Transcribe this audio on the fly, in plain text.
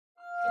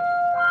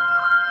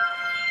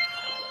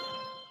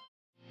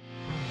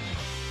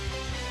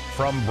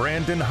From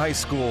Brandon High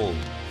School,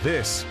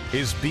 this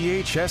is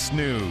BHS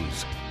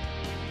News.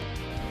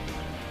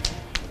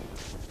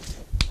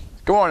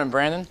 Good morning,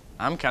 Brandon.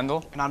 I'm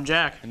Kendall. And I'm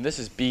Jack. And this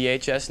is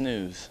BHS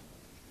News.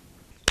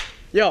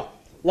 Yo,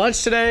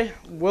 lunch today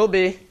will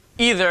be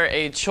either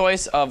a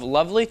choice of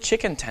lovely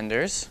chicken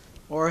tenders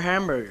or a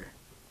hamburger.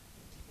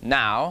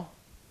 Now,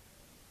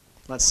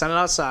 let's send it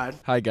outside.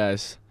 Hi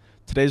guys.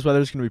 Today's weather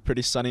is going to be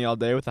pretty sunny all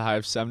day with a high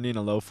of 70 and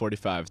a low of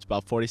 45. It's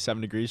about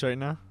 47 degrees right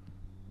now.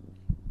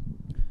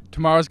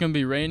 Tomorrow's going to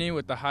be rainy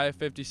with a high of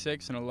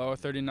 56 and a low of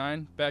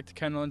 39. Back to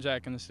Kendall and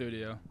Jack in the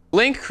studio.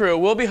 Link Crew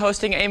will be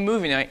hosting a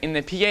movie night in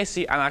the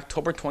PAC on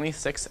October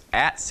 26th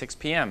at 6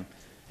 p.m.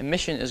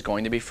 Admission is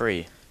going to be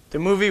free. The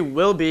movie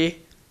will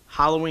be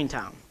Halloween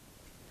Town.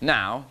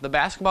 Now, the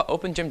basketball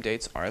open gym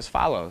dates are as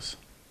follows.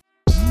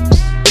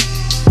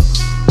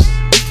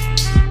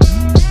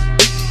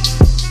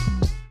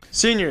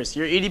 Seniors,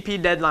 your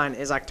EDP deadline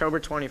is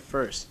October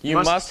 21st. You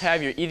must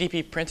have your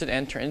EDP printed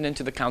and turned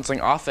into the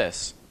counseling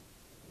office.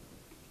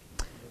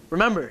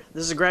 Remember,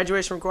 this is a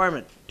graduation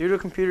requirement. Due to a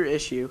computer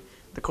issue,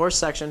 the course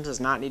section does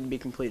not need to be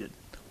completed.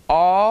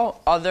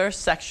 All other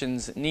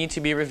sections need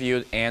to be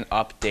reviewed and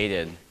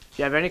updated. If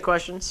you have any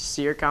questions,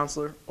 see your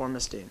counselor or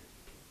Ms. Dean.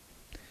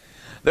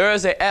 There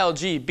is a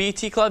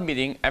LGBT club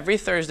meeting every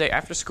Thursday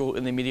after school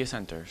in the media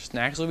center.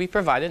 Snacks will be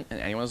provided and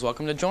anyone is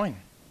welcome to join.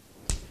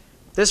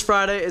 This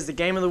Friday is the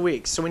game of the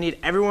week, so we need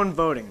everyone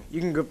voting.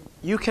 You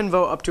can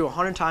vote up to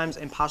 100 times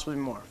and possibly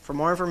more. For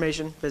more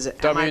information, visit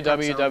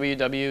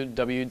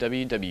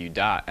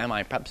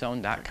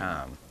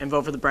www.miprepzone.com and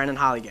vote for the Brandon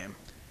Holly game.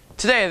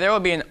 Today there will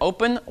be an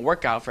open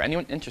workout for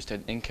anyone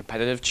interested in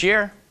competitive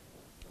cheer.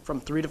 From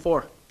 3 to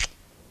 4.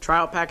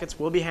 Tryout packets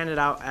will be handed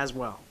out as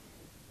well.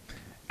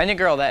 Any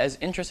girl that is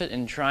interested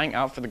in trying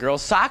out for the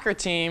girls' soccer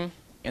team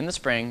in the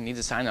spring needs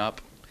to sign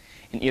up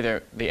in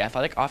either the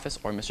athletic office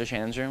or Mr.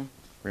 Shannon's room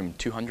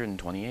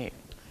 228.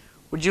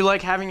 Would you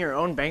like having your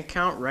own bank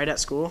account right at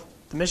school?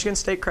 The Michigan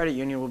State Credit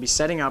Union will be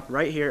setting up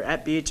right here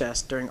at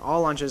BHS during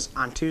all lunches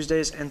on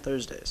Tuesdays and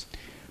Thursdays.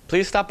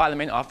 Please stop by the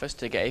main office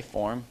to get a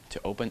form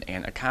to open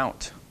an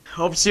account.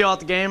 Hope to see you all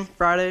at the game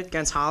Friday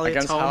against Holly.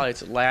 Against Holly,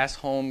 it's last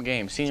home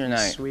game, senior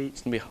night. Sweet.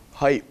 It's going to be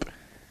hype.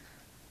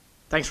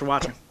 Thanks for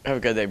watching. Have a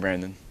good day,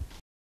 Brandon.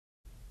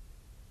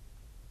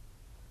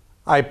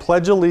 I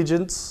pledge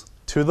allegiance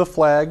to the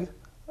flag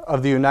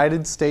of the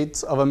United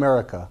States of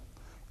America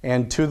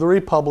and to the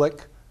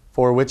republic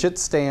for which it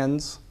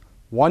stands,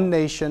 one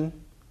nation,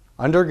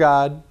 under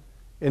God,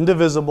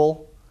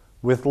 indivisible,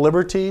 with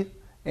liberty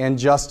and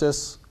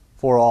justice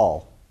for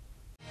all.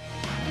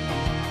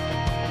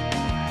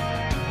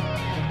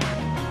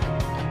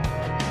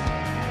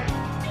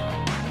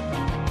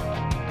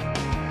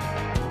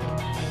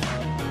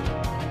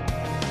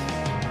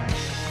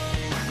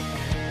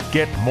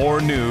 Get more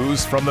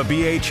news from the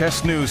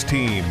BHS News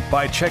team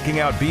by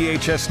checking out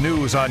BHS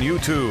News on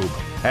YouTube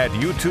at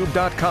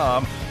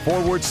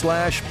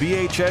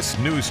youtube.com/BHS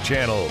News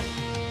Channel.